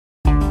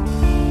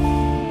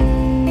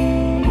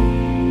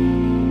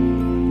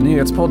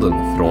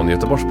Nyhetspodden från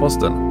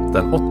Göteborgs-Posten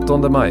den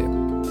 8 maj.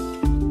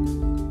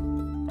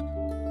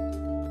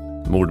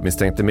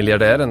 Mordmisstänkte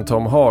miljardären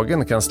Tom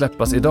Hagen kan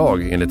släppas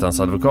idag enligt hans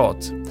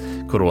advokat.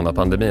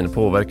 Coronapandemin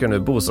påverkar nu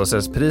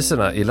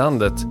bostadsrättspriserna i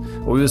landet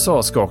och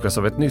USA skakas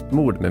av ett nytt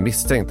mord med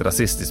misstänkt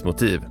rasistiskt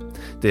motiv.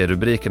 Det är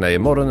rubrikerna i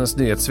morgonens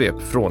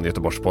nyhetssvep från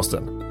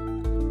Göteborgs-Posten.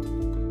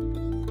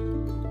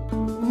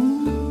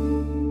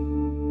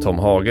 Tom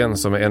Hagen,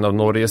 som är en av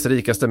Norges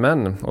rikaste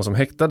män och som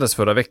häktades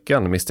förra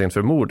veckan misstänkt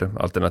för mord,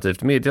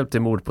 alternativt medhjälp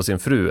till mord på sin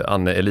fru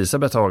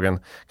Anne-Elisabeth Hagen,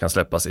 kan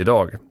släppas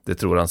idag. Det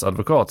tror hans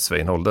advokat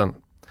Svein Holden.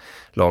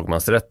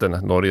 Lagmansrätten,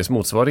 Norges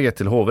motsvarighet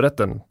till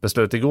hovrätten,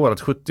 beslöt igår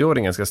att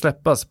 70-åringen ska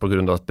släppas på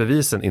grund av att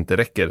bevisen inte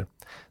räcker.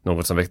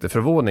 Något som väckte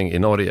förvåning i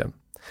Norge.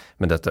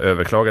 Men detta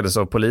överklagades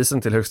av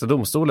polisen till högsta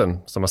domstolen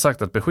som har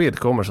sagt att besked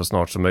kommer så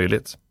snart som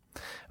möjligt.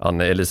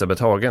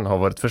 Anne-Elisabeth Hagen har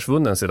varit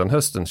försvunnen sedan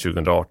hösten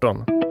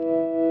 2018.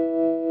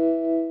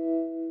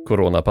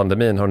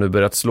 Coronapandemin har nu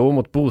börjat slå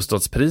mot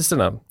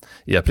bostadspriserna.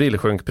 I april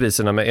sjönk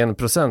priserna med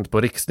 1%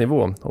 på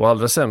riksnivå och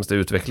allra sämst är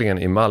utvecklingen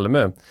i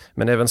Malmö.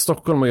 Men även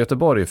Stockholm och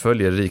Göteborg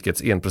följer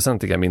rikets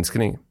 1%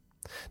 minskning.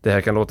 Det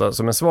här kan låta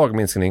som en svag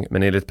minskning,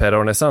 men enligt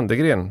Per-Arne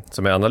Sandegren,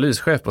 som är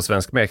analyschef på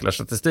Svensk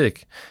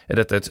Mäklarstatistik, är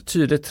detta ett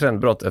tydligt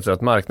trendbrott efter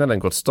att marknaden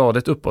gått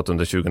stadigt uppåt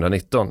under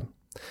 2019.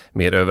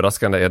 Mer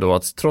överraskande är då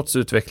att trots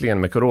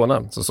utvecklingen med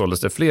corona så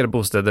såldes det fler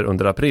bostäder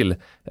under april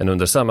än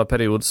under samma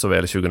period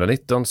såväl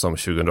 2019 som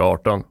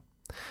 2018.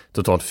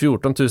 Totalt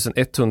 14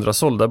 100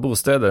 sålda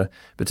bostäder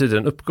betyder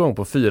en uppgång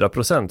på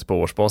 4% på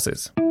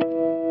årsbasis.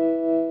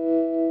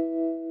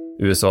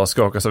 USA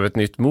skakas av ett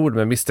nytt mord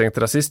med misstänkt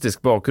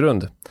rasistisk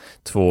bakgrund.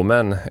 2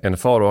 män, en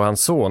far och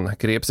hans son,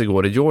 greps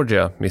igår i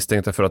Georgia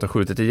misstänkta för att ha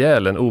skjutit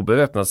ihjäl en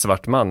obeväpnad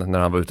svart man när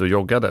han var ute och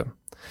joggade.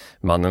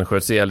 Mannen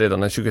sköts ihjäl redan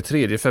den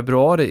 23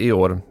 februari i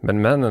år,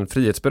 men männen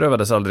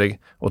frihetsberövades aldrig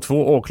och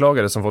 2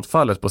 åklagare som fått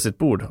fallet på sitt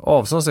bord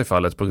avsade sig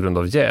fallet på grund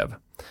av jäv.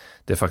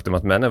 Det faktum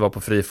att männen var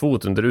på fri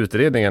fot under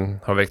utredningen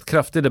har väckt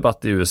kraftig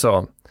debatt i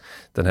USA.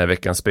 Den här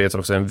veckan spreds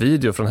också en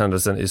video från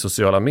händelsen i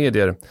sociala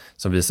medier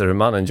som visar hur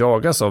mannen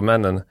jagas av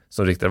männen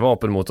som riktar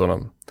vapen mot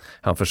honom.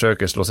 Han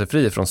försöker slå sig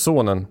fri från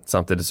sonen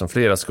samtidigt som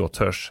flera skott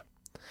hörs.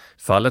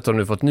 Fallet har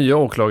nu fått nya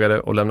åklagare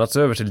och lämnats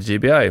över till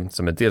GBI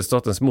som är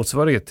delstatens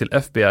motsvarighet till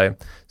FBI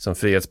som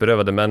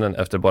frihetsberövade männen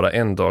efter bara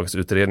en dags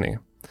utredning.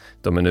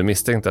 De är nu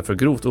misstänkta för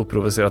grovt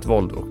oprovocerat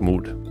våld och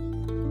mord.